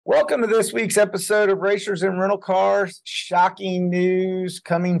Welcome to this week's episode of Racers and Rental Cars. Shocking news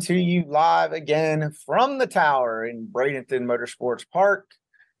coming to you live again from the tower in Bradenton Motorsports Park.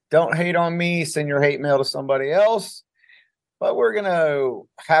 Don't hate on me. Send your hate mail to somebody else. But we're going to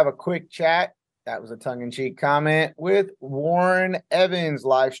have a quick chat. That was a tongue-in-cheek comment with Warren Evans,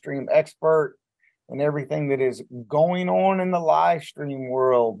 live stream expert, and everything that is going on in the live stream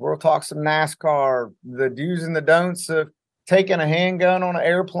world. We'll talk some NASCAR, the do's and the don'ts of taking a handgun on an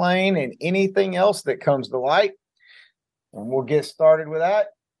airplane, and anything else that comes to light. And we'll get started with that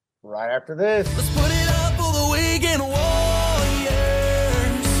right after this. Let's put it up for the weekend warriors.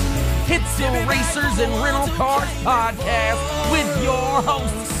 It's the Racers and Rental Cars podcast with your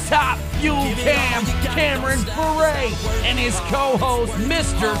host, Top Fuel Cam, Cameron Foray, and his co-host,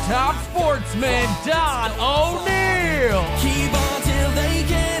 Mr. Top Sportsman, Don O'Neill. Keep on till they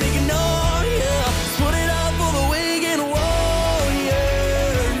can't ignore you. Let's put it up for the weekend warriors.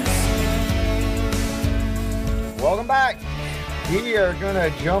 Welcome back. We are going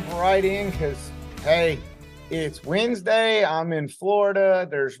to jump right in because, hey, it's Wednesday. I'm in Florida.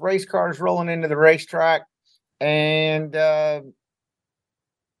 There's race cars rolling into the racetrack. And, I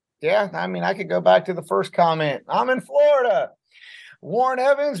could go back to the first comment. I'm in Florida. Warren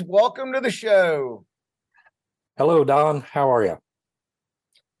Evans, welcome to the show. Hello, Don. How are you?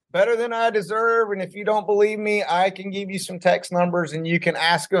 Better than I deserve. And if you don't believe me, I can give you some text numbers and you can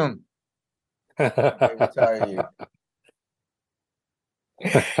ask them. They will tell you.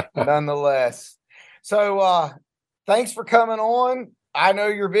 Nonetheless. So thanks for coming on. I know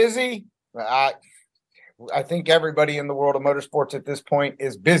you're busy. I think everybody in the world of motorsports at this point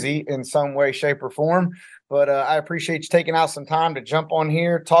is busy in some way, shape, or form. But I appreciate you taking out some time to jump on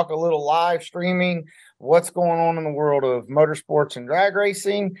here, talk a little live streaming, what's going on in the world of motorsports and drag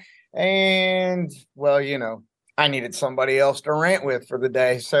racing. And, well, I needed somebody else to rant with for the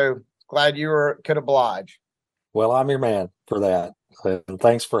day. So glad you could oblige. Well, I'm your man for that. And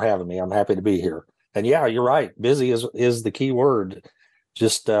thanks for having me. I'm happy to be here. And yeah, you're right. Busy is the key word.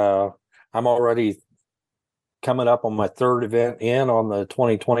 Just I'm already coming up on my third event in on the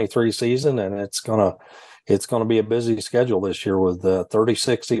 2023 season, and it's gonna be a busy schedule this year with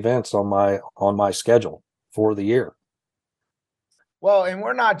 36 events on my schedule for the year. Well, and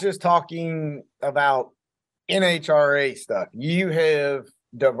we're not just talking about NHRA stuff. You have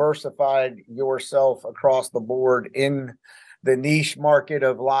diversified yourself across the board in the niche market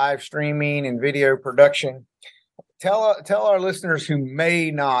of live streaming and video production. Tell our listeners who may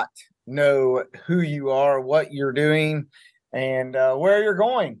not know who you are, what you're doing, and where you're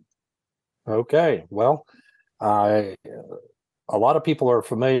going. Okay. Well, a lot of people are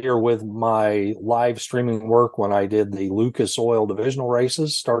familiar with my live streaming work when I did the Lucas Oil divisional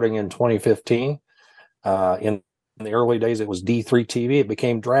races starting in 2015. In the early days, it was D3 TV. It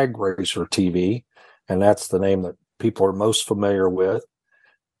became Drag Racer TV, and that's the name that people are most familiar with.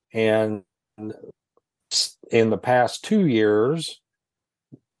 And in the past 2 years,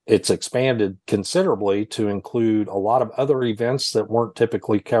 it's expanded considerably to include a lot of other events that weren't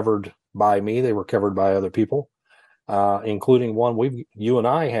typically covered by me. They were covered by other people, including one you and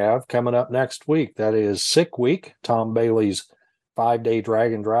I have coming up next week. That is Sick Week, Tom Bailey's 5-day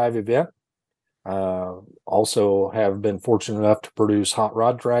drag and drive event. Also have been fortunate enough to produce Hot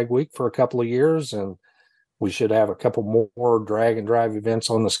Rod Drag Week for a couple of years, and we should have a couple more drag and drive events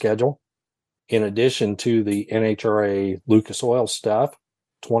on the schedule. In addition to the NHRA Lucas Oil stuff,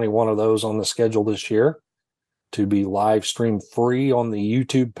 21 of those on the schedule this year to be live stream free on the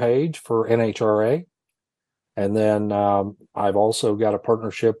YouTube page for NHRA. And then I've also got a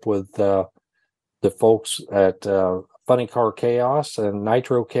partnership with the folks at Funny Car Chaos and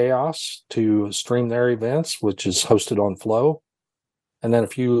Nitro Chaos to stream their events, which is hosted on Flow. And then a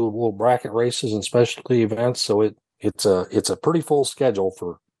few little bracket races and specialty events. So it's a pretty full schedule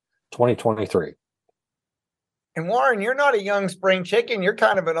for 2023. And Warren, you're not a young spring chicken. You're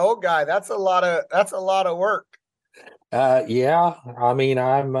kind of an old guy. That's a lot of work. Yeah. I mean,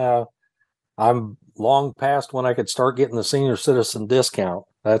 I'm long past when I could start getting the senior citizen discount.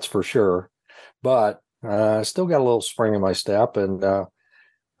 That's for sure. But I still got a little spring in my step, and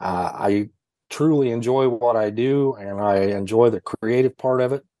I truly enjoy what I do, and I enjoy the creative part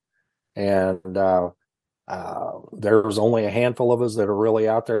of it. And there's only a handful of us that are really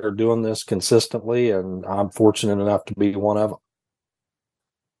out there doing this consistently, and I'm fortunate enough to be one of them.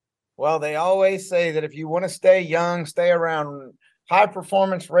 Well, they always say that if you want to stay young, stay around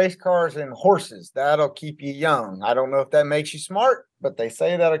high-performance race cars and horses. That'll keep you young. I don't know if that makes you smart, but they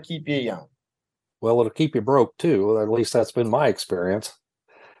say that'll keep you young. Well, it'll keep you broke, too. At least that's been my experience.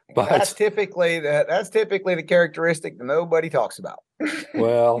 But that's typically the characteristic that nobody talks about.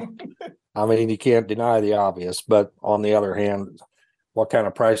 Well, I mean, you can't deny the obvious, but on the other hand, what kind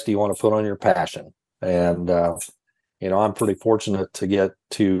of price do you want to put on your passion? And, I'm pretty fortunate to get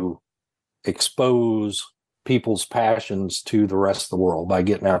to expose people's passions to the rest of the world by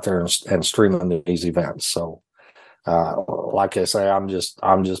getting out there and streaming these events. So, like I say, I'm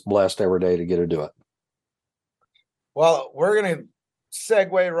just blessed every day to get to do it. Well, we're going to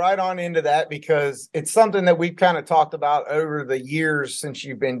segue right on into that because it's something that we've kind of talked about over the years since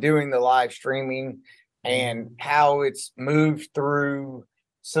you've been doing the live streaming and how it's moved through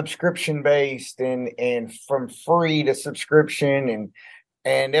subscription based and from free to subscription.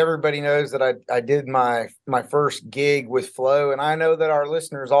 And everybody knows that I did my first gig with Flow. And I know that our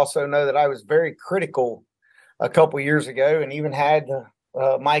listeners also know that I was very critical a couple years ago and even had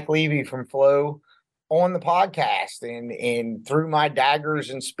Mike Levy from Flow on the podcast and threw my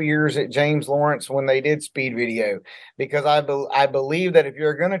daggers and spears at James Lawrence when they did speed video, because I believe that if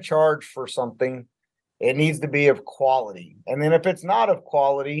you're going to charge for something, it needs to be of quality. And then if it's not of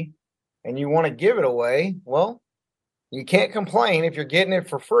quality and you want to give it away, well, you can't complain if you're getting it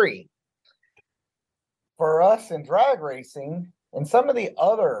for free. For us in drag racing and some of the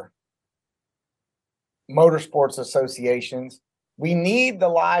other motorsports associations, we need the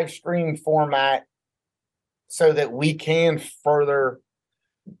live stream format so that we can further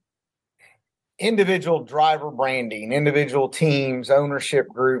individual driver branding, individual teams, ownership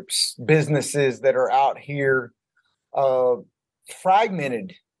groups, businesses that are out here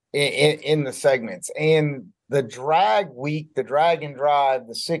fragmented in the segments. And the drag week, the drag and drive,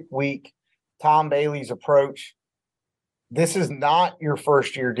 the sick week, Tom Bailey's approach, this is not your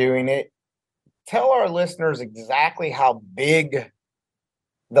first year doing it. Tell our listeners exactly how big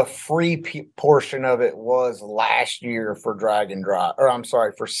the free portion of it was last year for drag and drive, or I'm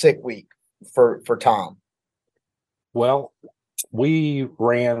sorry, for sick week for Tom. Well, we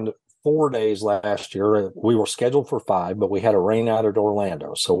ran 4 days last year. We were scheduled for 5, but we had a rain out at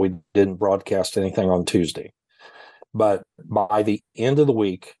Orlando, so we didn't broadcast anything on Tuesday. But by the end of the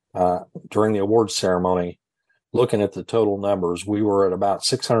week, during the awards ceremony, looking at the total numbers, we were at about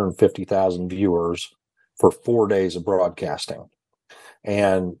 650,000 viewers for 4 days of broadcasting.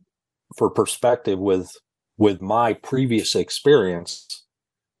 And for perspective, with my previous experience,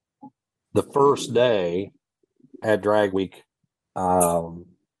 the first day at Drag Week,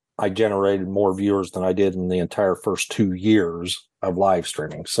 I generated more viewers than I did in the entire first 2 years of live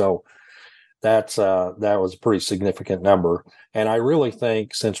streaming. So that was a pretty significant number. And I really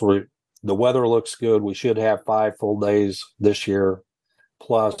think since the weather looks good, we should have 5 full days this year,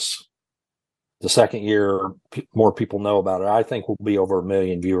 plus the second year, more people know about it. I think we'll be over 1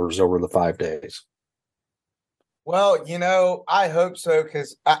 million viewers over the 5 days. Well, I hope so,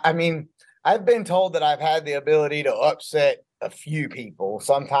 because I mean, I've been told that I've had the ability to upset a few people,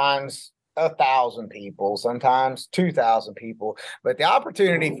 sometimes 1,000 people, sometimes 2,000 people. But the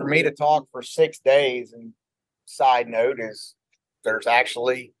opportunity for me to talk for 6 days, and side note is there's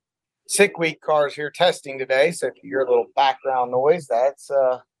actually sick week cars here testing today. So if you hear a little background noise, that's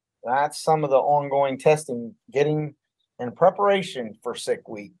some of the ongoing testing, getting in preparation for sick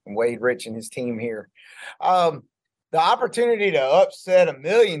week. And Wade Rich and his team here. The opportunity to upset 1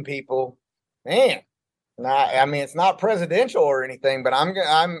 million people, man. I mean, it's not presidential or anything, but I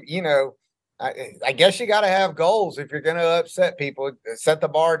guess you got to have goals if you're going to upset people. Set the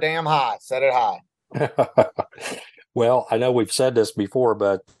bar damn high. Set it high. Well, I know we've said this before,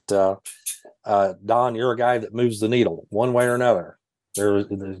 but Don, you're a guy that moves the needle one way or another. You're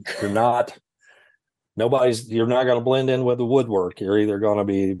not going to blend in with the woodwork. You're either they're going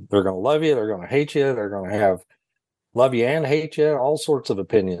to love you, they're going to hate you, they're going to have love you and hate you, all sorts of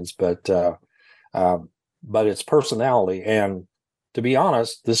opinions, but it's personality. And to be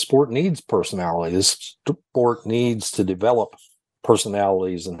honest, this sport needs personality. This sport needs to develop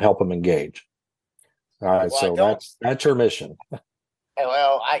personalities and help them engage. All right, so that's your mission.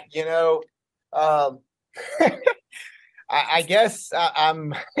 Well, I guess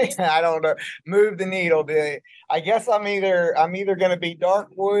I'm I don't know, move the needle. I guess I'm either going to be dark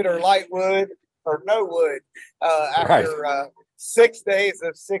wood or light wood or no wood after 6 days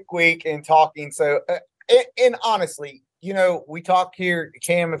of sick week and talking. So, and honestly, we talk here,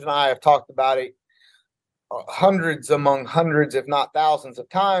 Cam and I have talked about it hundreds, if not thousands of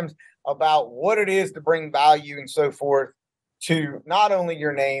times, about what it is to bring value and so forth to not only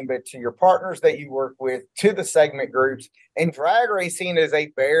your name, but to your partners that you work with, to the segment groups. And drag racing is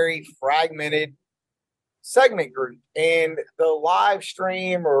a very fragmented segment group. And the live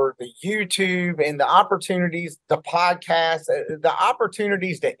stream or the YouTube and the opportunities, the podcast, the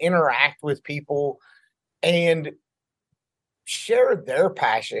opportunities to interact with people and share their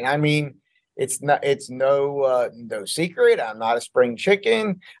passion. I mean, it's no secret. I'm not a spring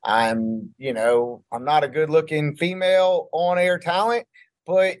chicken. I'm not a good looking female on air talent,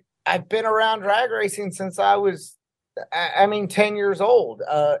 but I've been around drag racing since I was 10 years old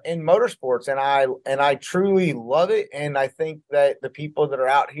in motorsports, and I truly love it. And I think that the people that are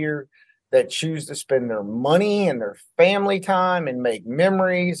out here that choose to spend their money and their family time and make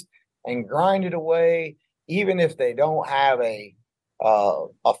memories and grind it away, even if they don't have a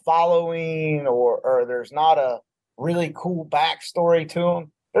following or there's not a really cool backstory to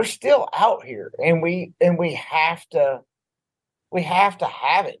them, they're still out here, and we have to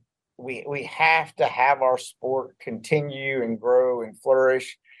have it. We have to have our sport continue and grow and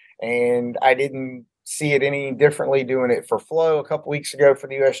flourish. And I didn't see it any differently doing it for Flow a couple weeks ago for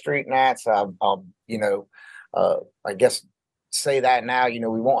the U.S. Street Nats. I'll I guess say that now.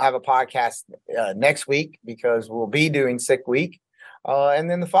 We won't have a podcast next week because we'll be doing Sick Week. And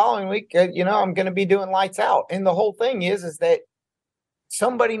then the following week, I'm going to be doing Lights Out. And the whole thing is that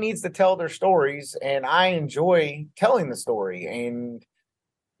somebody needs to tell their stories, and I enjoy telling the story. And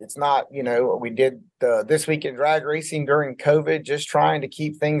it's not, we did This Week in Drag Racing during COVID, just trying to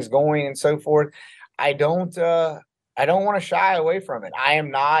keep things going and so forth. I don't want to shy away from it. I am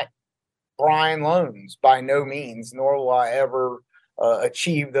not Brian Lohnes by no means, nor will I ever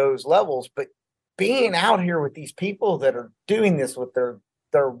achieve those levels. But being out here with these people that are doing this with their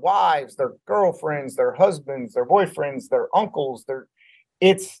wives, their girlfriends, their husbands, their boyfriends, their uncles,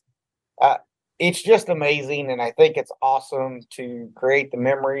 it's just amazing. And I think it's awesome to create the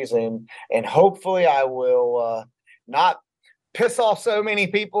memories, and hopefully I will not piss off so many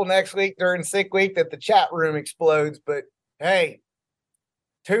people next week during Sick Week that the chat room explodes. But hey,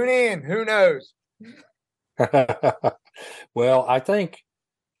 tune in. Who knows? Well, I think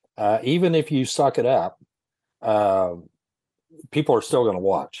even if you suck it up, people are still going to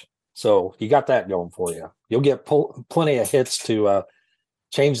watch. So you got that going for you. You'll get plenty of hits to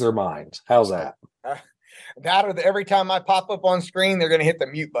change their minds. How's that? That or every time I pop up on screen, they're going to hit the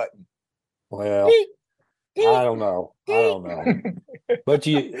mute button. Well, I don't know.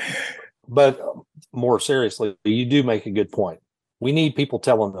 But more seriously, you do make a good point. We need people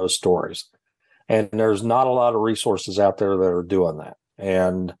telling those stories, and there's not a lot of resources out there that are doing that.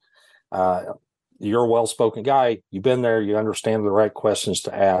 And you're a well-spoken guy. You've been there. You understand the right questions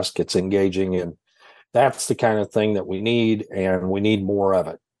to ask. It's engaging, and that's the kind of thing that we need, and we need more of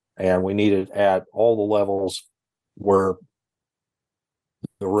it. And we need it at all the levels where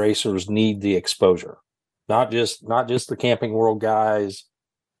the racers need the exposure. Not just the Camping World guys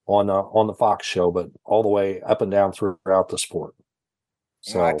on the Fox show, but all the way up and down throughout the sport.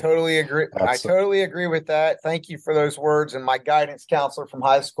 So I totally agree. I totally agree with that. Thank you for those words. And my guidance counselor from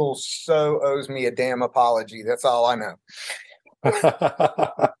high school so owes me a damn apology. That's all I know.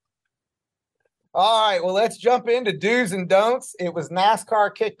 All right, well, let's jump into do's and don'ts. It was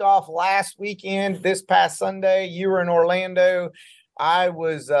NASCAR kicked off last weekend, this past Sunday. You were in Orlando. I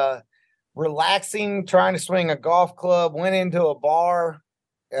was relaxing, trying to swing a golf club, went into a bar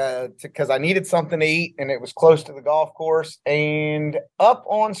because I needed something to eat, and it was close to the golf course. And up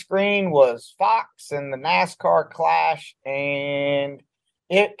on screen was Fox and the NASCAR Clash, and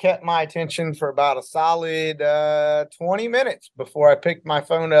it kept my attention for about a solid 20 minutes before I picked my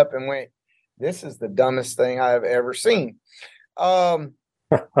phone up and went, this is the dumbest thing I have ever seen. But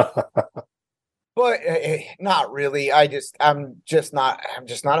not really. I'm just not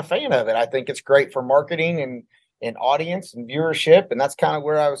a fan of it. I think it's great for marketing and audience and viewership. And that's kind of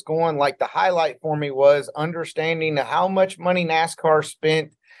where I was going. Like, the highlight for me was understanding how much money NASCAR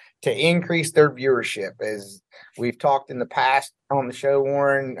spent to increase their viewership. As we've talked in the past on the show,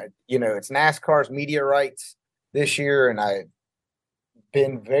 Warren, it's NASCAR's media rights this year. And I've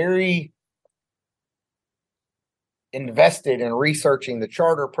been very invested in researching the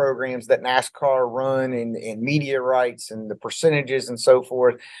charter programs that NASCAR run and media rights and the percentages and so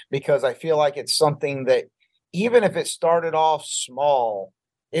forth, because I feel like it's something that, even if it started off small,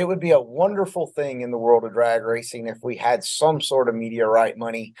 it would be a wonderful thing in the world of drag racing if we had some sort of media right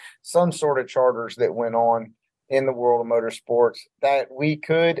money, some sort of charters that went on in the world of motorsports that we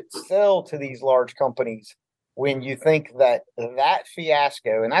could sell to these large companies. When you think that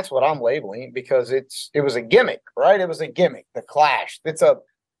fiasco, and that's what I'm labeling, because it was a gimmick, right? It was a gimmick. The Clash. It's an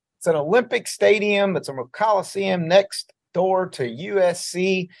Olympic stadium. It's a Coliseum next door to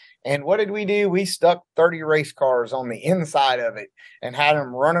USC. And what did we do? We stuck 30 race cars on the inside of it and had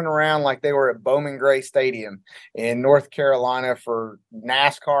them running around like they were at Bowman Gray Stadium in North Carolina for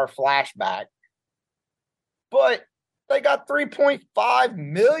NASCAR Flashback. But they got 3.5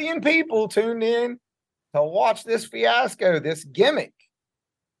 million people tuned in to watch this fiasco, this gimmick.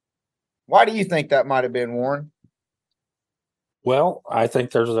 Why do you think that might have been, Warren? Well, I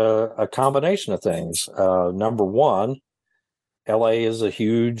think there's a combination of things. Number one, LA is a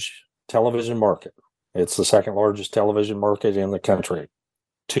huge television market. It's the second largest television market in the country.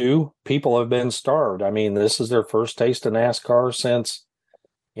 Two, people have been starved. I mean, this is their first taste of NASCAR since,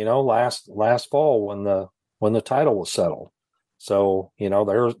 last fall when the title was settled. So,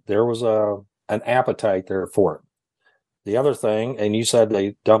 there was an appetite there for it. The other thing, and you said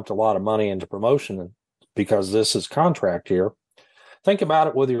they dumped a lot of money into promotion because this is contract here. Think about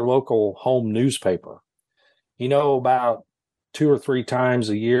it with your local home newspaper. About 2 or 3 times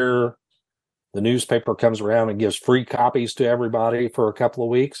a year, the newspaper comes around and gives free copies to everybody for a couple of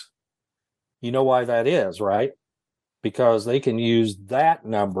weeks. You know why that is, right? Because they can use that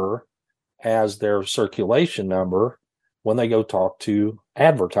number as their circulation number when they go talk to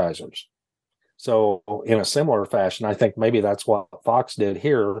advertisers. So in a similar fashion, I think maybe that's what Fox did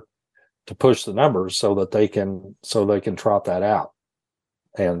here to push the numbers so they can trot that out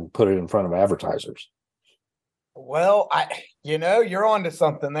and put it in front of advertisers. Well, you're onto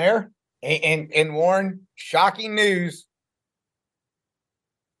something there. And Warren, shocking news.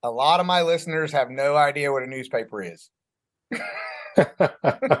 A lot of my listeners have no idea what a newspaper is.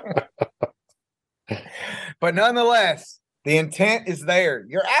 But nonetheless, the intent is there.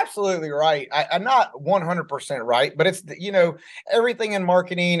 You're absolutely right. I'm not 100% right, but it's, everything in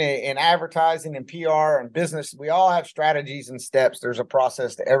marketing and advertising and PR and business, we all have strategies and steps. There's a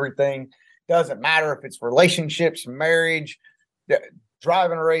process to everything. Doesn't matter if it's relationships, marriage,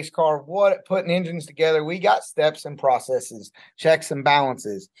 driving a race car, putting engines together. We got steps and processes, checks and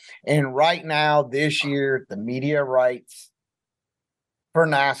balances. And right now, this year, the media rights for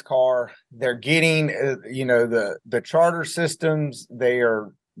NASCAR, they're getting, the charter systems,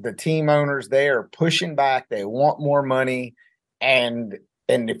 the team owners, they are pushing back. They want more money. And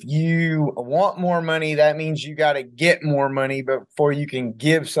if you want more money, that means you got to get more money before you can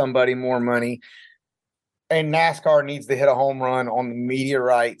give somebody more money. And NASCAR needs to hit a home run on the media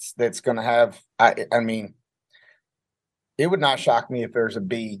rights that's going to have, I mean, it would not shock me if there's a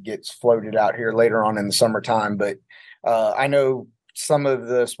B gets floated out here later on in the summertime. But I know some of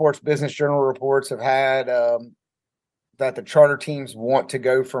the Sports Business Journal reports have had that the charter teams want to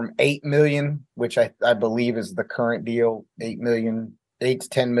go from 8 million, which I believe is the current deal, 8 to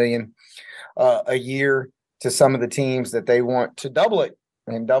 10 million a year, to some of the teams that they want to double it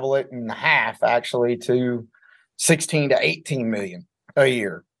in half, actually, to 16 to 18 million a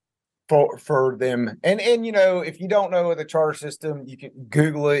year for them. And if you don't know the charter system, you can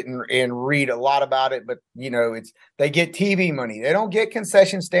Google it and read a lot about it. But they get TV money. They don't get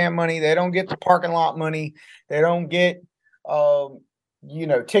concession stand money. They don't get the parking lot money. They don't get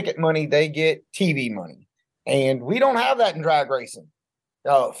ticket money. They get TV money. And we don't have that in drag racing.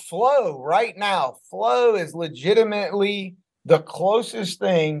 Flow right now, Flow is legitimately the closest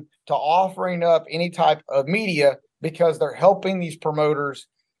thing to offering up any type of media, because they're helping these promoters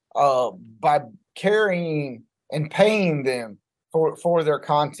by carrying and paying them for their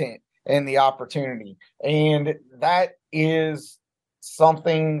content and the opportunity. And that is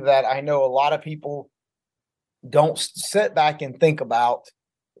something that I know a lot of people don't sit back and think about.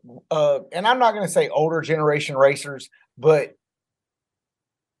 And I'm not going to say older generation racers, but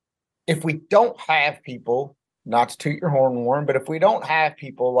if we don't have people, not to toot your horn, Warren, but if we don't have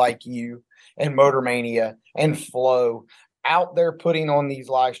people like you and Motor Mania and Flow out there putting on these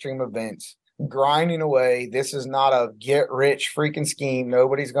live stream events, grinding away, this is not a get rich freaking scheme.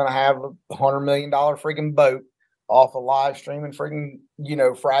 Nobody's going to have a $100 million freaking boat off of live stream and freaking,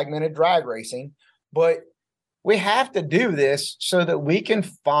 fragmented drag racing. But we have to do this so that we can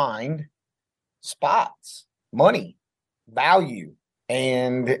find spots, money, value.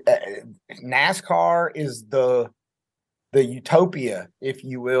 And NASCAR is the utopia, if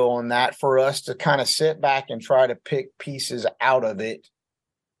you will, on that, for us to kind of sit back and try to pick pieces out of it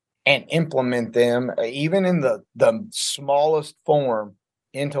and implement them, even in the smallest form,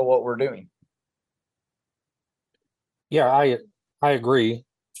 into what we're doing. Yeah, I agree.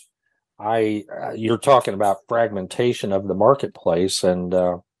 You're talking about fragmentation of the marketplace, and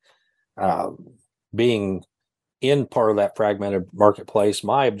being in part of that fragmented marketplace,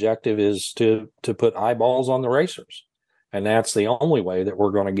 my objective is to put eyeballs on the racers. And that's the only way that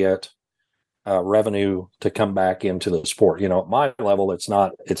we're going to get revenue to come back into the sport. At my level, it's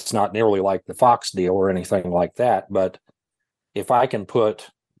not nearly like the Fox deal or anything like that. But if I can put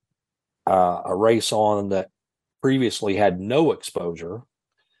a race on that previously had no exposure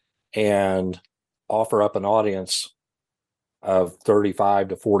and offer up an audience of 35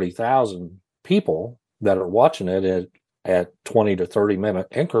 to 40,000 people, that are watching it at 20 to 30-minute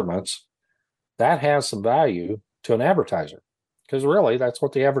increments, that has some value to an advertiser, because really that's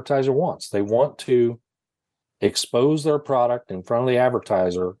what the advertiser wants. They want to expose their product in front of the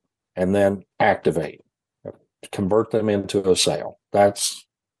advertiser and then activate, convert them into a sale. That's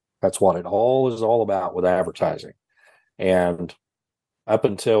what it all is all about with advertising. And up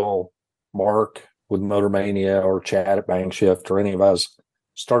until Mark with Motor Mania or Chad at Bankshift or any of us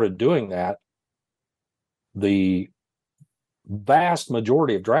started doing that, the vast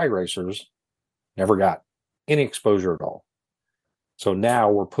majority of drag racers never got any exposure at all. So now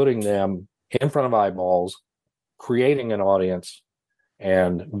we're putting them in front of eyeballs, creating an audience,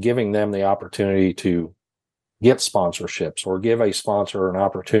 and giving them the opportunity to get sponsorships or give a sponsor an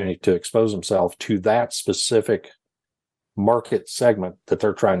opportunity to expose themselves to that specific market segment that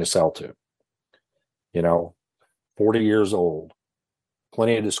they're trying to sell to. 40 years old,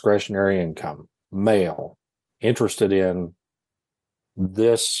 plenty of discretionary income, male, interested in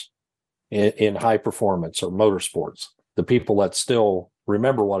this in high performance or motorsports, the people that still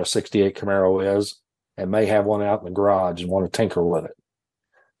remember what a 68 Camaro is and may have one out in the garage and want to tinker with it.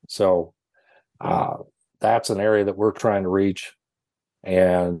 So that's an area that we're trying to reach.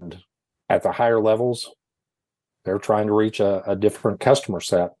 And at the higher levels, they're trying to reach a different customer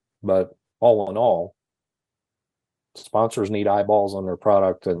set. But all in all, sponsors need eyeballs on their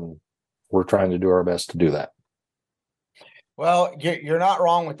product, and we're trying to do our best to do that. Well, you're not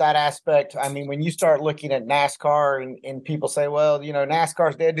wrong with that aspect. I mean, when you start looking at NASCAR and people say, well,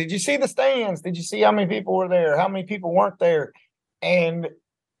 NASCAR's dead. Did you see the stands? Did you see how many people were there? How many people weren't there? And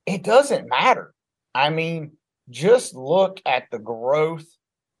it doesn't matter. I mean, just look at the growth.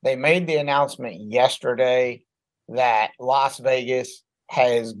 They made the announcement yesterday that Las Vegas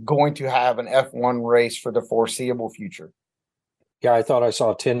is going to have an F1 race for the foreseeable future. Yeah, I thought I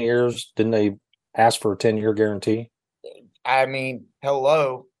saw 10 years. Didn't they ask for a 10-year guarantee? I mean,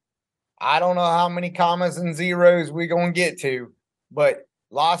 hello. I don't know how many commas and zeros we're going to get to, but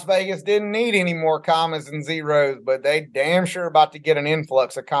Las Vegas didn't need any more commas and zeros, but they damn sure about to get an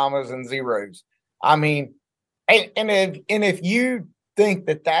influx of commas and zeros. I mean, and if you think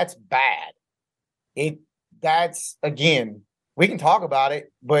that that's bad, that's again, we can talk about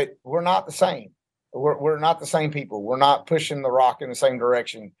it, but we're not the same. We're not the same people. We're not pushing the rock in the same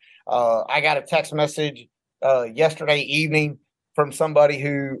direction. I got a text message yesterday evening from somebody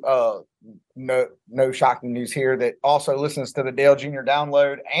who no shocking news here, that also listens to the Dale Jr.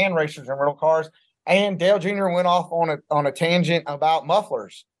 Download and Racers and Rental Cars. And Dale Jr. went off on a tangent about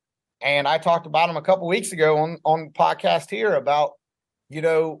mufflers. And I talked about him a couple weeks ago on podcast here about,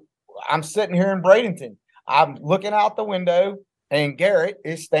 I'm sitting here in Bradenton. I'm looking out the window and Garrett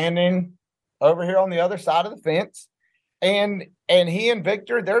is standing over here on the other side of the fence. And he and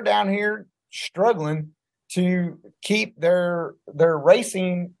Victor, they're down here struggling to keep their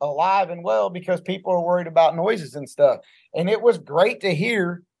racing alive and well because people are worried about noises and stuff. And it was great to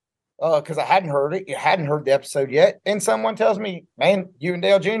hear because I hadn't heard it. You hadn't heard the episode yet. And someone tells me, man, you and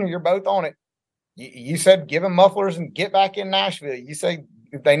Dale Jr., you're both on it. You said give them mufflers and get back in Nashville. You say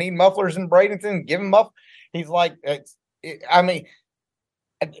if they need mufflers in Bradenton, give them mufflers. He's like, that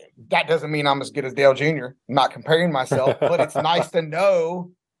doesn't mean I'm as good as Dale Jr. I'm not comparing myself, but it's nice to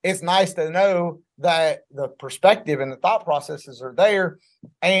know. It's nice to know that the perspective and the thought processes are there,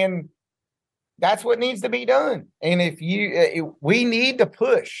 and that's what needs to be done. And we need to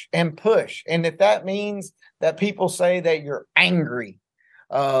push. And if that means that people say that you're angry,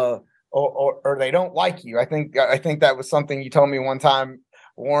 or they don't like you, I think that was something you told me one time,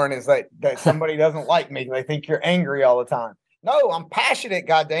 Warren, is that somebody doesn't like me. They think you're angry all the time. No, I'm passionate.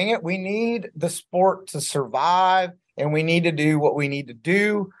 God dang it. We need the sport to survive, and we need to do what we need to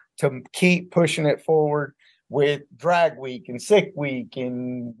do to keep pushing it forward with Drag Week and Sick Week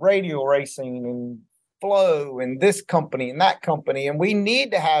and radio racing and Flow and this company and that company. And we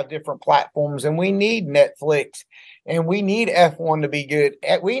need to have different platforms, and we need Netflix, and we need F1 to be good.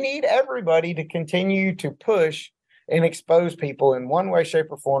 We need everybody to continue to push and expose people in one way, shape,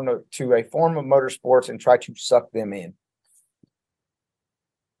 or form to a form of motorsports and try to suck them in.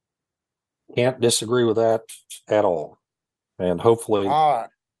 Can't disagree with that at all. And hopefully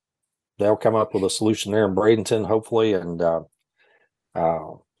they'll come up with a solution there in Bradenton, hopefully. And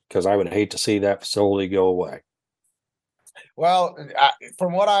because I would hate to see that facility go away. Well,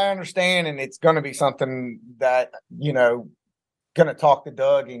 from what I understand, and it's going to be something that, going to talk to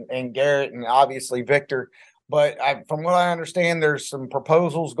Doug and Garrett and obviously Victor. But from what I understand, there's some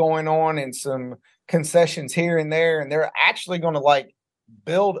proposals going on and some concessions here and there. And they're actually going to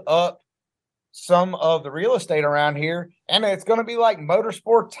build up some of the real estate around here, and it's going to be like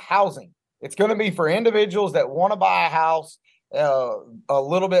motorsports housing. It's going to be for individuals that want to buy a house, a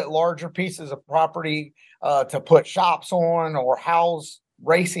little bit larger pieces of property to put shops on or house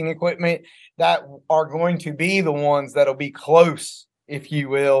racing equipment, that are going to be the ones that'll be close, if you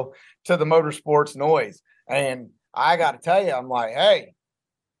will, to the motorsports noise. And I got to tell you, I'm like, hey,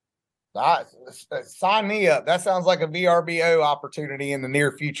 sign me up. That sounds like a VRBO opportunity in the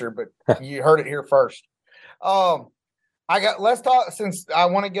near future, but you heard it here first. Let's talk, since I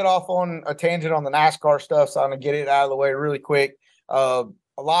want to get off on a tangent on the NASCAR stuff, so I'm going to get it out of the way really quick. A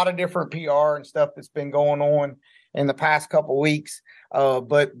lot of different PR and stuff that's been going on in the past couple weeks.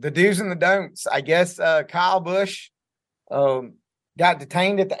 But the do's and the don'ts, I guess, Kyle Busch got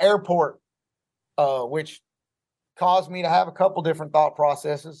detained at the airport, which caused me to have a couple different thought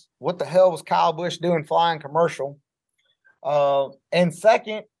processes. What the hell was Kyle Busch doing flying commercial? And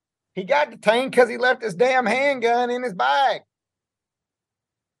second, he got detained because he left his damn handgun in his bag.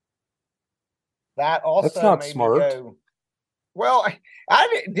 That also That's not made smart. me go, well,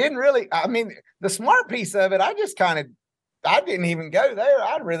 I didn't really. I mean, the smart piece of it, I didn't even go there.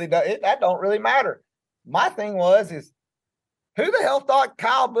 That don't really matter. My thing is who the hell thought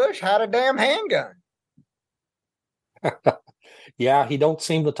Kyle Busch had a damn handgun? Yeah, he don't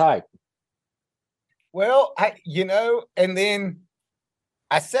seem the type. Well, and then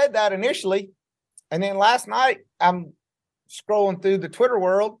I said that initially, and then last night I'm scrolling through the Twitter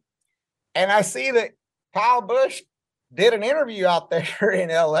world, and I see that Kyle Busch did an interview out there in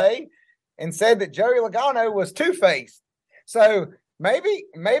LA and said that Joey Logano was two-faced. So maybe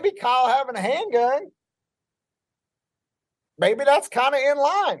Kyle having a handgun, maybe that's kind of in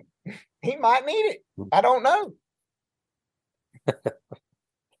line. He might need it. I don't know.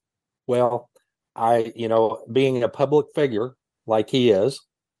 Well, being a public figure like he is,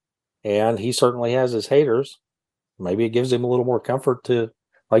 and he certainly has his haters, maybe it gives him a little more comfort to,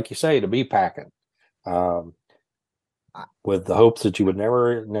 like you say, to be packing, with the hopes that you would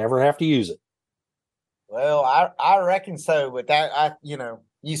never have to use it. Well, I reckon so, but that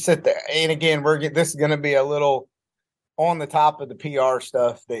you sit there, and again, this is going to be a little on the top of the PR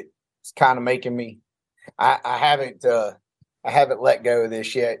stuff that's kind of making me. I haven't let go of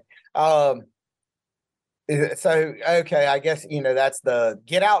this yet. So okay, I guess that's the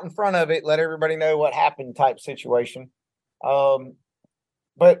get out in front of it, let everybody know what happened type situation.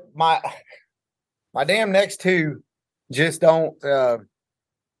 But my damn next two just don't.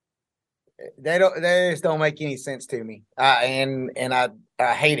 They just don't make any sense to me. And I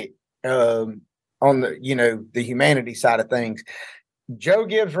hate it. On the humanity side of things, Joe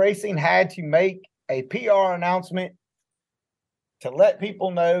Gibbs Racing had to make a PR announcement to let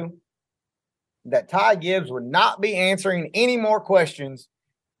people know that Ty Gibbs would not be answering any more questions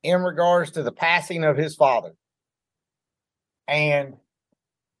in regards to the passing of his father. And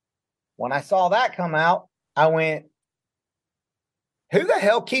when I saw that come out, I went, who the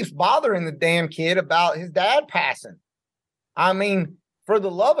hell keeps bothering the damn kid about his dad passing? I mean, for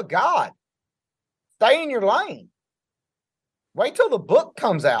the love of God, stay in your lane. Wait till the book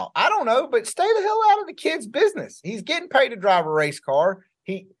comes out. I don't know, but stay the hell out of the kid's business. He's getting paid to drive a race car.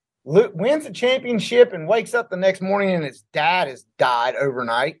 He wins the championship and wakes up the next morning and his dad has died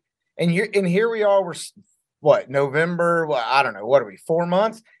overnight. And here we are. We're November? I don't know. What are we? 4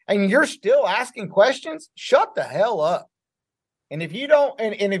 months? And you're still asking questions? Shut the hell up. And if you don't,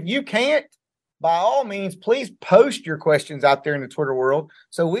 and if you can't, by all means, please post your questions out there in the Twitter world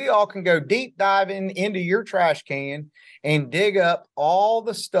so we all can go deep diving into your trash can and dig up all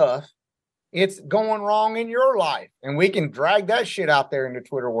the stuff it's going wrong in your life. And we can drag that shit out there in the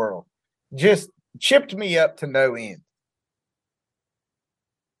Twitter world. Just chipped me up to no end.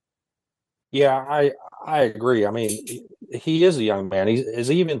 Yeah, I agree. I mean, he is a young man. Is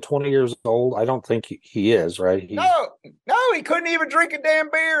he even 20 years old? I don't think he is, right? No, he couldn't even drink a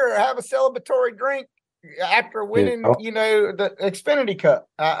damn beer or have a celebratory drink after winning, the Xfinity Cup.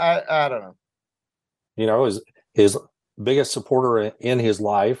 I don't know. His biggest supporter in his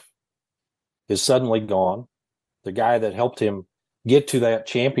life is suddenly gone. The guy that helped him get to that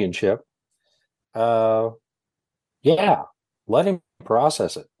championship. Yeah, let him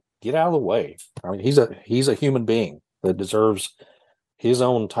process it. Get out of the way. I mean, he's a human being that deserves his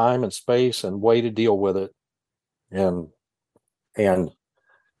own time and space and way to deal with it. And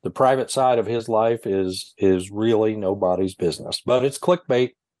the private side of his life is really nobody's business. But it's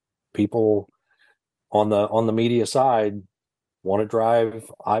clickbait. People on the media side want to drive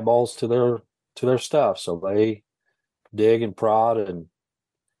eyeballs to their stuff, so they dig and prod, and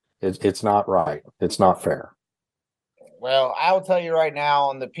it's not right. It's not fair. Well, I will tell you right now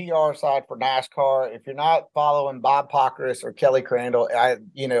on the PR side for NASCAR, if you're not following Bob Pockrass or Kelly Crandall, I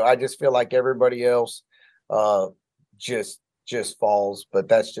just feel like everybody else just falls, but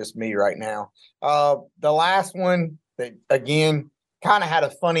that's just me right now. The last one that again kind of had a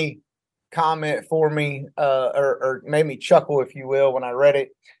funny comment for me, or made me chuckle, if you will, when I read it.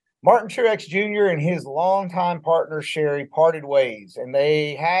 Martin Truex Jr. and his longtime partner Sherry parted ways, and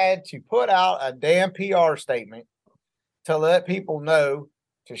they had to put out a damn PR statement to let people know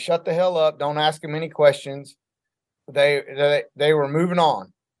to shut the hell up, don't ask them any questions. They were moving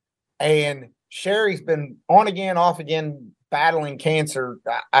on, and Sherry's been on again, off again, battling cancer.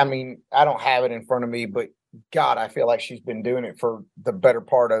 I mean, I don't have it in front of me, but God, I feel like she's been doing it for the better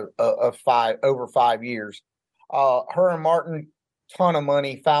part of over 5 years. Her and Martin, ton of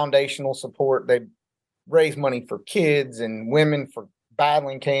money, foundational support. They raise money for kids and women for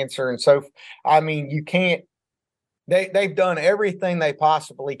battling cancer. And so, I mean, you can't, they've done everything they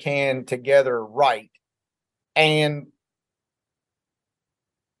possibly can together right. And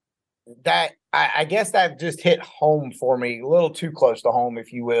that, I guess that just hit home for me, a little too close to home,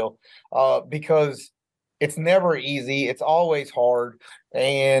 if you will, because it's never easy. It's always hard.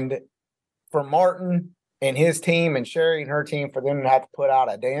 And for Martin and his team and Sherry and her team, for them to have to put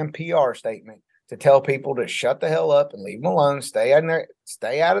out a damn PR statement to tell people to shut the hell up and leave them alone, stay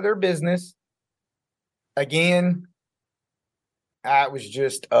out of their business. Again, I was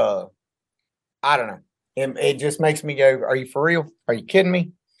just, I don't know. It just makes me go, are you for real? Are you kidding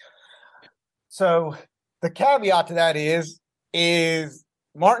me? So the caveat to that is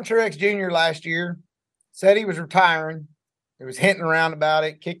Martin Truex Jr. last year said he was retiring. He was hinting around about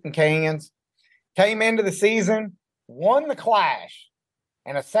it, kicking cans. Came into the season, won the Clash,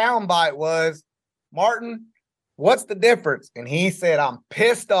 and a soundbite was, Martin, what's the difference? And he said, I'm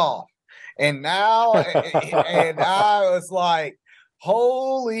pissed off. And now, and I was like,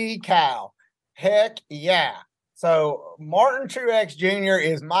 holy cow, heck yeah. So Martin Truex Jr.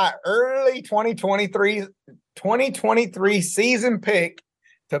 is my early 2023 season pick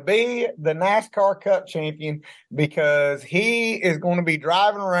to be the NASCAR Cup champion, because he is going to be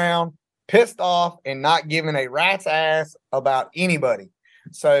driving around pissed off and not giving a rat's ass about anybody.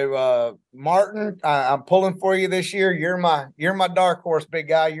 So Martin, I'm pulling for you this year. You're my dark horse, big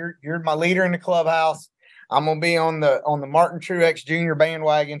guy. You're my leader in the clubhouse. I'm gonna be on the Martin Truex Jr.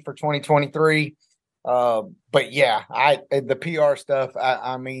 bandwagon for 2023. But yeah, the PR stuff,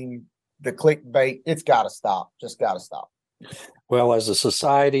 I mean, the clickbait, it's got to stop. Just got to stop. Well, as a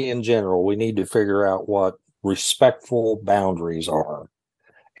society in general, we need to figure out what respectful boundaries are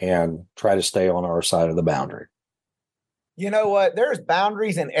and try to stay on our side of the boundary. You know what? There's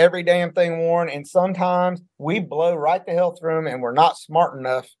boundaries in every damn thing, Warren, and sometimes we blow right the hell through them, and we're not smart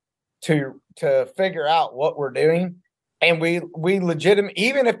enough to figure out what we're doing. And we legitimately,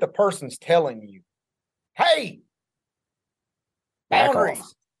 even if the person's telling you, hey,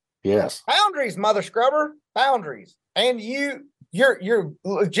 boundaries. Yes. Boundaries, mother scrubber, boundaries. And you're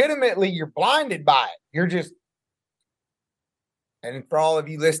legitimately, you're blinded by it. You're just, and for all of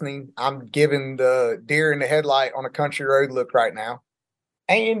you listening, I'm giving the deer in the headlight on a country road look right now.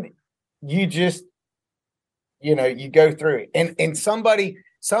 And you just, you go through it. And somebody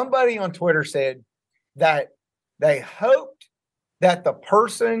on Twitter said that they hoped that the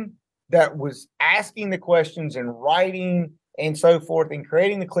person that was asking the questions and writing and so forth and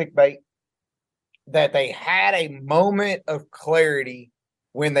creating the clickbait, that they had a moment of clarity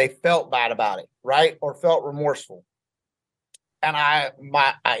when they felt bad about it, right? Or felt remorseful. And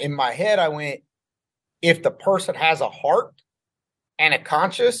in my head, I went, if the person has a heart and a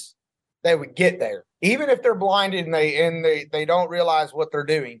conscience, they would get there. Even if they're blinded and they don't realize what they're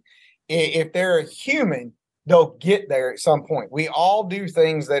doing. If they're a human, they'll get there at some point. We all do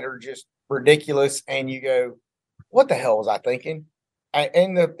things that are just ridiculous, and you go, what the hell was I thinking?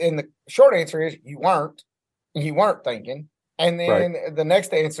 And the short answer is you weren't thinking. And then The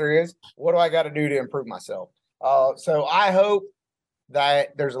next answer is, what do I got to do to improve myself? So I hope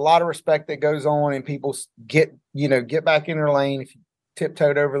that there's a lot of respect that goes on, and people get back in their lane. If you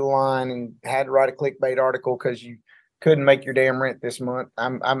tiptoed over the line and had to write a clickbait article because you couldn't make your damn rent this month,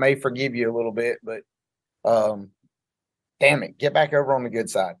 I may forgive you a little bit, but damn it, get back over on the good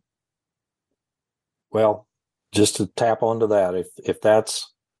side. Well, just to tap onto that, if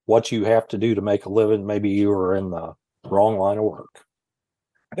that's what you have to do to make a living, maybe you are in the wrong line of work.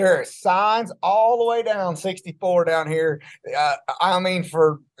 There are signs all the way down 64 down here. I mean,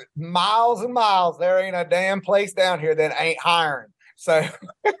 for miles and miles, there ain't a damn place down here that ain't hiring. So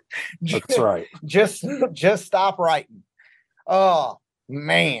that's right. Just stop writing. Oh,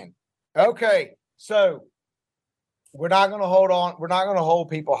 man. Okay. So we're not going to hold on. We're not going to hold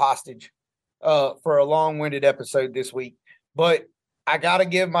people hostage for a long-winded episode this week. But I got to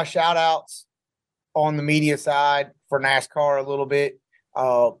give my shout-outs on the media side for NASCAR a little bit.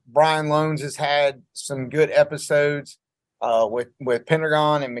 Brian Loans has had some good episodes with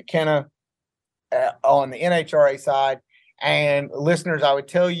Pentagon and McKenna on the NHRA side. And listeners, I would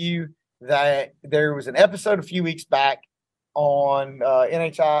tell you that there was an episode a few weeks back on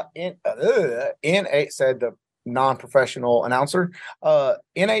said the non-professional announcer,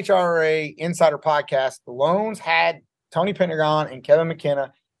 NHRA Insider Podcast. The Loans had Tony Pentagon and Kevin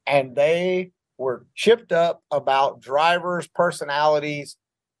McKenna, and they were chipped up about drivers' personalities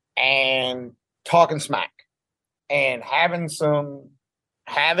and talking smack and having some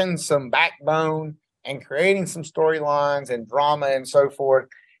backbone and creating some storylines and drama and so forth.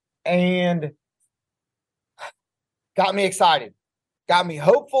 And got me excited, got me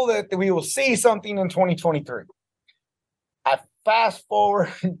hopeful that we will see something in 2023. I fast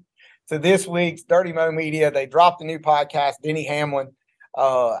forward to this week's Dirty Mo Media. They dropped a new podcast, Denny Hamlin,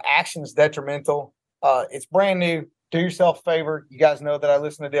 Actions Detrimental. It's brand new. Do yourself a favor. You guys know that I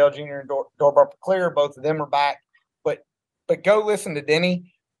listen to Dale Jr. and Door Bumper Clear. Both of them are back. But go listen to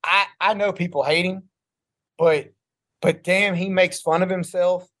Denny. I know people hate him, but damn, he makes fun of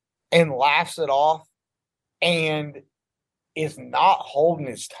himself and laughs it off and is not holding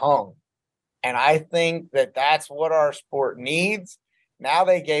his tongue. And I think that that's what our sport needs. Now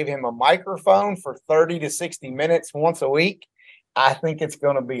they gave him a microphone for 30 to 60 minutes once a week. I think it's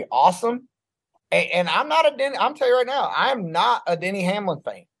going to be awesome. And I'm not a Denny. I'm telling you right now, I'm not a Denny Hamlin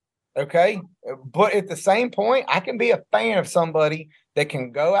fan. Okay. But at the same point, I can be a fan of somebody that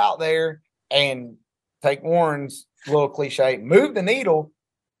can go out there and take Warren's little cliche, move the needle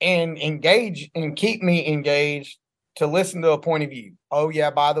and engage and keep me engaged to listen to a point of view. Oh,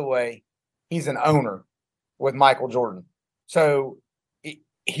 yeah, by the way, he's an owner with Michael Jordan. So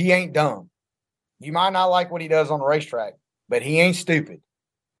he ain't dumb. You might not like what he does on the racetrack, but he ain't stupid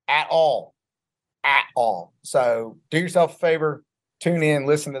at all. At all. So do yourself a favor, tune in,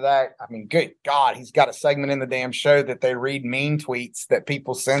 listen to that. I mean, good God, he's got a segment in the damn show that they read mean tweets that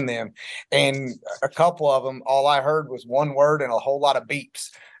people send them. And a couple of them, all I heard was one word and a whole lot of beeps.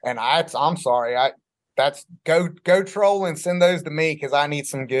 And I'm sorry. That's go troll and send those to me because I need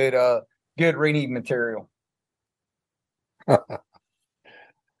some good reading material. All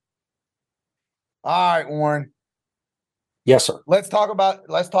right, Warren. Yes, sir. Let's talk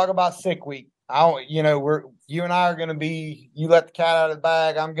about sick week. You and I are going to be, you let the cat out of the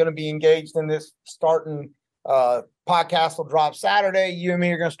bag. I'm going to be engaged in this starting podcast will drop Saturday. You and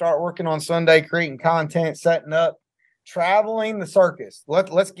me are going to start working on Sunday, creating content, setting up, traveling the circus.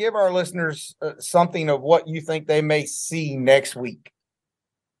 Let's give our listeners something of what you think they may see next week.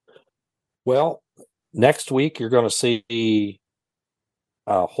 Well, next week, you're going to see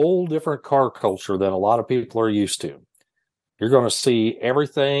a whole different car culture than a lot of people are used to. You're going to see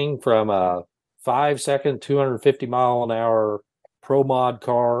everything from a 5-second, 250 mile an hour pro mod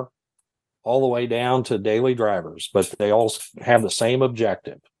car all the way down to daily drivers, but they all have the same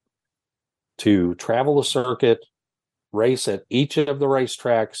objective: to travel the circuit, race at each of the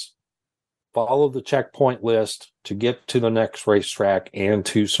racetracks, follow the checkpoint list to get to the next racetrack, and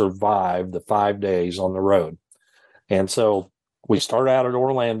to survive the 5 days on the road. And so we start out at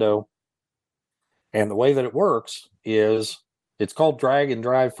Orlando, and the way that it works is it's called drag and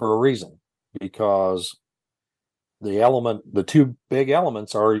drive for a reason, because the two big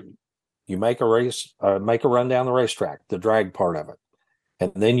elements are you make a run down the racetrack, the drag part of it.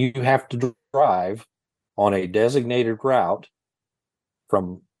 And then you have to drive on a designated route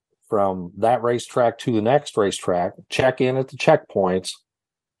from that racetrack to the next racetrack, check in at the checkpoints,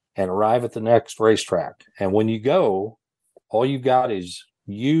 and arrive at the next racetrack. And when you go, all you've got is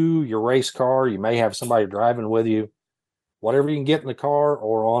your race car. You may have somebody driving with you. Whatever you can get in the car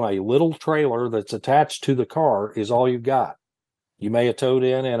or on a little trailer that's attached to the car is all you've got. You may have towed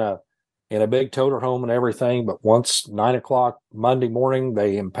in a big toter home and everything, but once 9 o'clock Monday morning,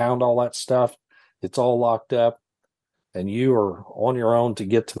 they impound all that stuff. It's all locked up, and you are on your own to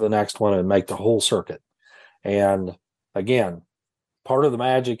get to the next one and make the whole circuit. And again, part of the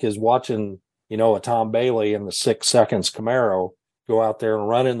magic is watching, a Tom Bailey in the 6 seconds Camaro go out there and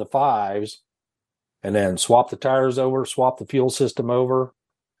run in the fives, and then swap the tires over, swap the fuel system over,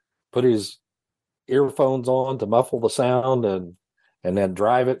 put his earphones on to muffle the sound, and then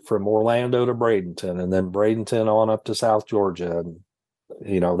drive it from Orlando to Bradenton, and then Bradenton on up to South Georgia. And,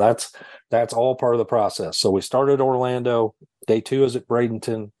 that's all part of the process. So we started at Orlando. Day 2 is at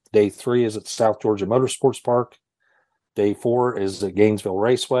Bradenton. Day 3 is at South Georgia Motorsports Park. Day 4 is at Gainesville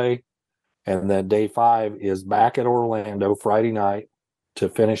Raceway. And then day 5 is back at Orlando Friday night to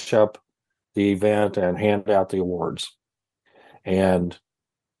finish up the event and hand out the awards. And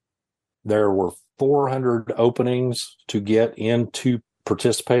there were 400 openings to get in to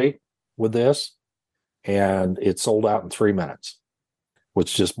participate with this, and it sold out in 3 minutes,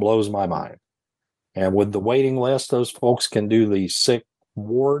 which just blows my mind. And with the waiting list, those folks can do the SICK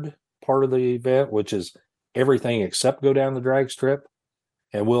ward part of the event, which is everything except go down the drag strip.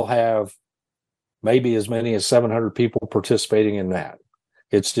 And we'll have maybe as many as 700 people participating in that.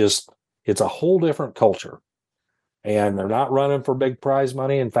 It's a whole different culture. And they're not running for big prize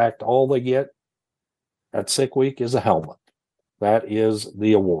money. In fact, all they get at SICK Week is a helmet. That is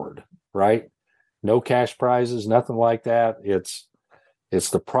the award, right? No cash prizes, nothing like that. It's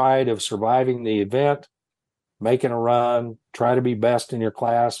the pride of surviving the event, making a run, try to be best in your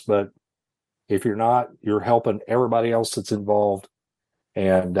class. But if you're not, you're helping everybody else that's involved.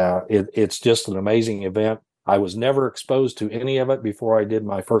 And it's just an amazing event. I was never exposed to any of it before I did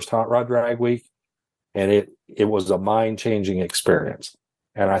my first Hot Rod Drag Week. And it was a mind-changing experience.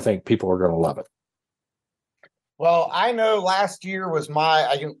 And I think people are going to love it. Well, I know last year was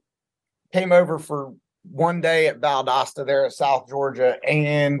I came over for one day at Valdosta there at South Georgia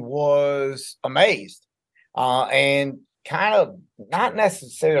and was amazed and kind of not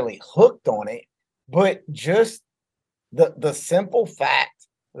necessarily hooked on it, but just the simple fact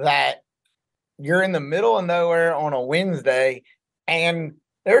that you're in the middle of nowhere on a Wednesday and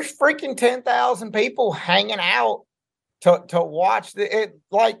there's freaking 10,000 people hanging out to watch it,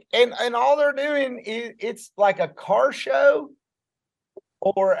 like, and all they're doing is it's like a car show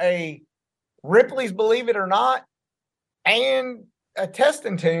or a Ripley's Believe It or Not and a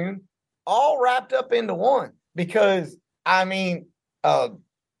testing tune all wrapped up into one. Because I mean,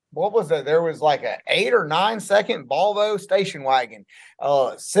 what was it? There was like a 8 or 9 second Volvo station wagon,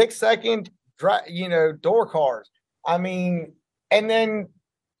 6 second door cars. I mean, and then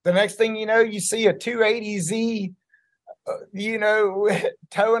the next thing you know, you see a 280Z,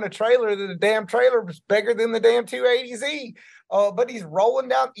 towing a trailer. The damn trailer was bigger than the damn 280Z. But he's rolling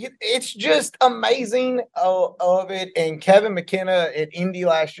down. It's just amazing of it. And Kevin McKenna at Indy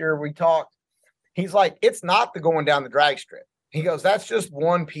last year, we talked. He's like, it's not the going down the drag strip. He goes, that's just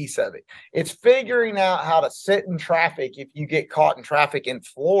one piece of it. It's figuring out how to sit in traffic if you get caught in traffic in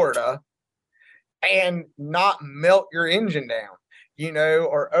Florida and not melt your engine down,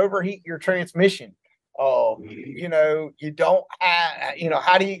 or overheat your transmission. You don't have,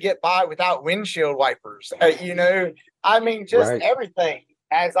 how do you get by without windshield wipers? I mean, just right. Everything.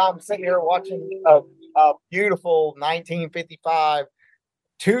 As I'm sitting here watching a beautiful 1955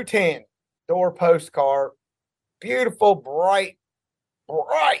 210 doorpost car, beautiful, bright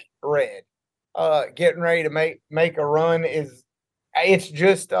red, getting ready to make a run it's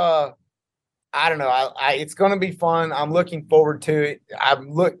just, I don't know. It's going to be fun. I'm looking forward to it.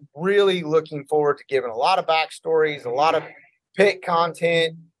 I'm really looking forward to giving a lot of backstories, a lot of pit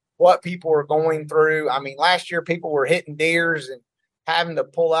content, what people are going through. I mean, last year people were hitting deers and having to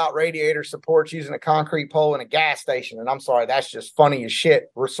pull out radiator supports using a concrete pole in a gas station. And I'm sorry, that's just funny as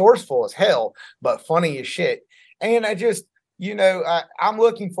shit. Resourceful as hell, but funny as shit. And I just, I'm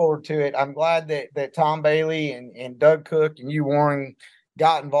looking forward to it. I'm glad that Tom Bailey and Doug Cook and you, Warren,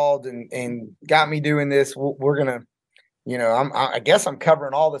 got involved and got me doing this. We're gonna, I guess I'm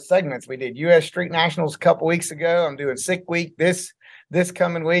covering all the segments. We did U.S. Street Nationals a couple weeks ago. I'm doing SICK Week this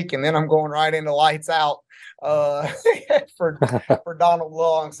coming week, and then I'm going right into Lights Out for Donald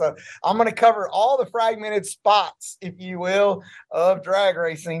Long. So I'm going to cover all the fragmented spots, if you will, of drag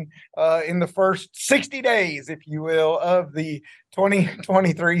racing in the first 60 days, if you will, of the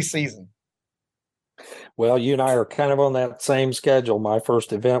 2023 season. Well, you and I are kind of on that same schedule. My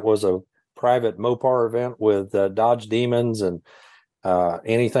first event was a private Mopar event with Dodge Demons and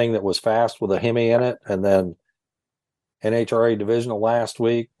anything that was fast with a Hemi in it. And then NHRA divisional last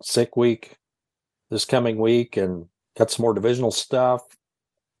week, SICK Week this coming week, and got some more divisional stuff.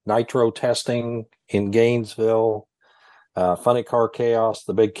 Nitro testing in Gainesville, Funny Car Chaos,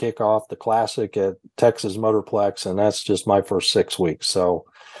 the big kickoff, the classic at Texas Motorplex. And that's just my first 6 weeks. So,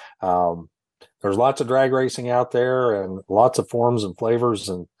 there's lots of drag racing out there and lots of forms and flavors,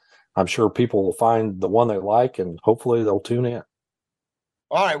 and I'm sure people will find the one they like, and hopefully they'll tune in.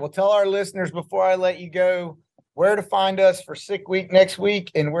 All right. Well, tell our listeners before I let you go where to find us for SICK Week next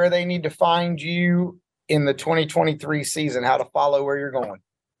week and where they need to find you in the 2023 season, how to follow where you're going.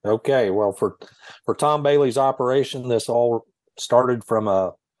 Okay. Well, for Tom Bailey's operation, this all started from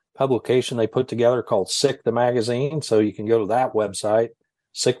a publication they put together called SICK the Magazine. So you can go to that website,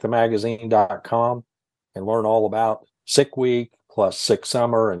 sickthemagazine.com, and learn all about SICK Week, plus Six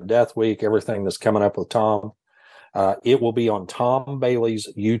Summer and Death Week, everything that's coming up with Tom. It will be on Tom Bailey's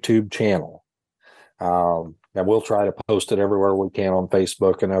YouTube channel. And we'll try to post it everywhere we can on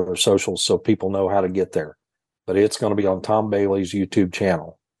Facebook and other socials so people know how to get there. But it's going to be on Tom Bailey's YouTube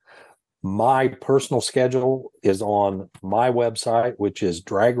channel. My personal schedule is on my website, which is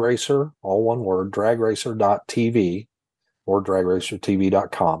Drag Racer, all one word, dragracer.tv or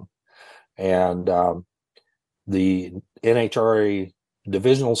dragracertv.com. And the NHRA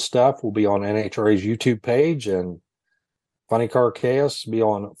divisional stuff will be on NHRA's YouTube page, and Funny Car Chaos will be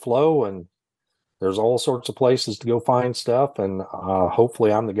on Flow, and there's all sorts of places to go find stuff. And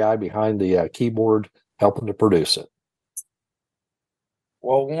hopefully I'm the guy behind the keyboard helping to produce it.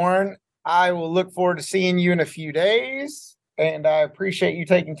 Well, Warren, I will look forward to seeing you in a few days, and I appreciate you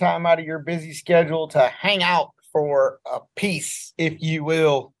taking time out of your busy schedule to hang out for a piece, if you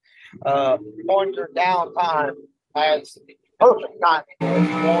will, on your downtime. As perfect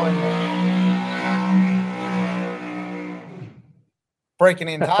timing, Warren. Breaking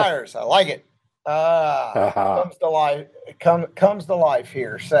in tires. I like it. Comes to life. Comes to life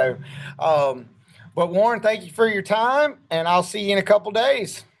here. So, but Warren, thank you for your time, and I'll see you in a couple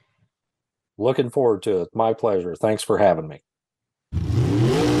days. Looking forward to it. My pleasure. Thanks for having me.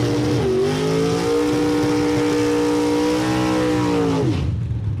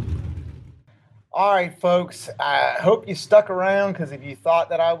 All right, folks. I hope you stuck around, because if you thought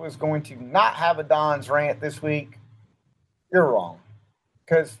that I was going to not have a Don's Rant this week, you're wrong.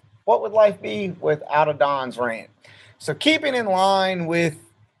 Because what would life be without a Don's Rant? So keeping in line with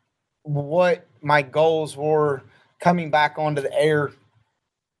what my goals were coming back onto the air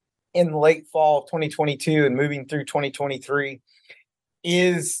in the late fall of 2022 and moving through 2023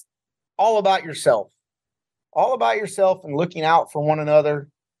 is all about yourself. All about yourself and looking out for one another,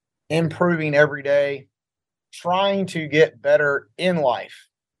 improving every day, trying to get better in life,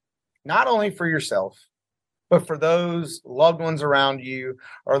 not only for yourself, but for those loved ones around you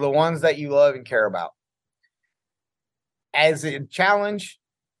or the ones that you love and care about. As a challenge,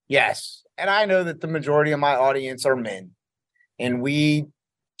 yes. And I know that the majority of my audience are men, and we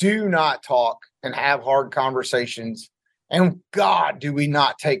do not talk and have hard conversations. And God, do we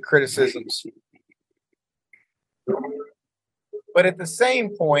not take criticisms. But at the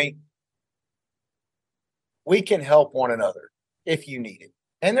same point, we can help one another if you need it.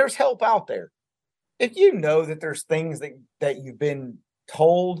 And there's help out there. If you know that there's things that you've been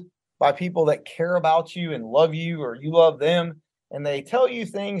told by people that care about you and love you, or you love them, and they tell you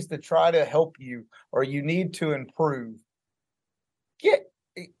things to try to help you or you need to improve,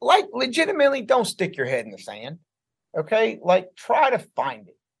 legitimately don't stick your head in the sand. Okay? Try to find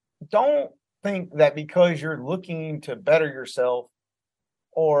it. Don't think that because you're looking to better yourself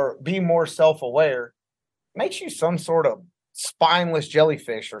or be more self-aware makes you some sort of spineless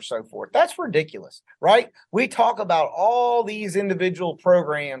jellyfish or so forth. That's ridiculous, right? We talk about all these individual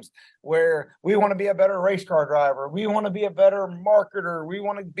programs where we want to be a better race car driver. We want to be a better marketer. We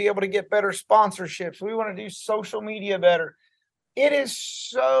want to be able to get better sponsorships. We want to do social media better. It is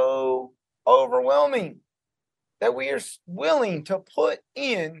so overwhelming that we are willing to put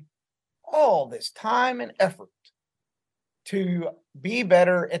in all this time and effort to be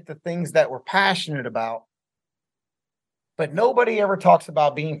better at the things that we're passionate about. But nobody ever talks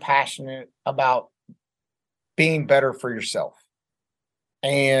about being passionate about being better for yourself.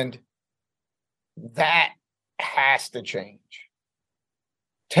 And that has to change.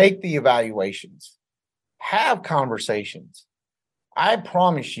 Take the evaluations. Have conversations. I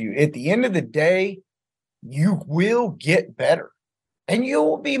promise you, at the end of the day, you will get better. And you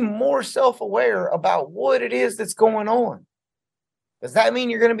will be more self-aware about what it is that's going on. Does that mean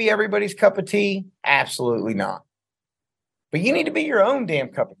you're going to be everybody's cup of tea? Absolutely not. But you need to be your own damn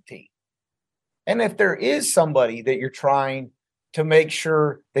cup of tea. And if there is somebody that you're trying to make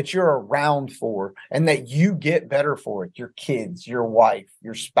sure that you're around for and that you get better for it, your kids, your wife,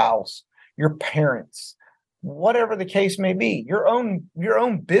 your spouse, your parents, whatever the case may be, your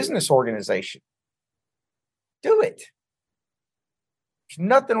own business organization, do it. There's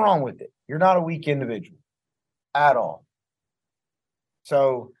nothing wrong with it. You're not a weak individual at all.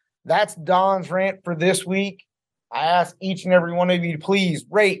 So that's Don's Rant for this week. I ask each and every one of you to please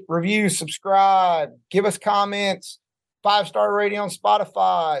rate, review, subscribe, give us comments, 5-star rating on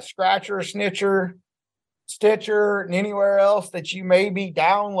Spotify, Scratcher, Snitcher, Stitcher, and anywhere else that you may be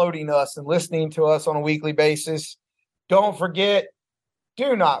downloading us and listening to us on a weekly basis. Do not forget,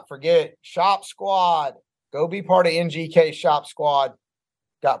 Shop Squad. Go be part of NGK Shop Squad.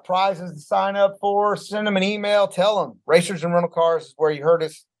 Got prizes to sign up for. Send them an email. Tell them Racers and Rental Cars is where you heard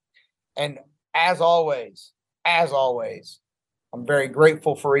us. And as always, I'm very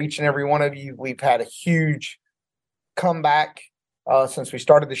grateful for each and every one of you. We've had a huge comeback since we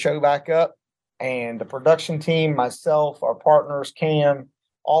started the show back up. And the production team, myself, our partners, Cam,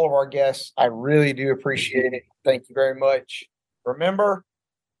 all of our guests, I really do appreciate it. Thank you very much. Remember,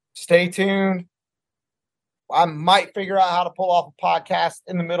 stay tuned. I might figure out how to pull off a podcast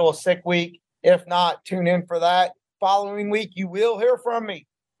in the middle of sick week. If not, tune in for that. Following week, you will hear from me,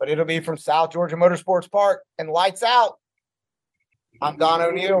 but it'll be from South Georgia Motorsports Park and lights out. I'm Don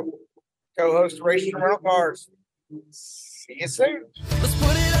O'Neill, co-host of Racers and Rental Cars. See you soon. Let's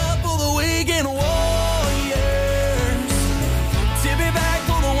put it up for the weekend.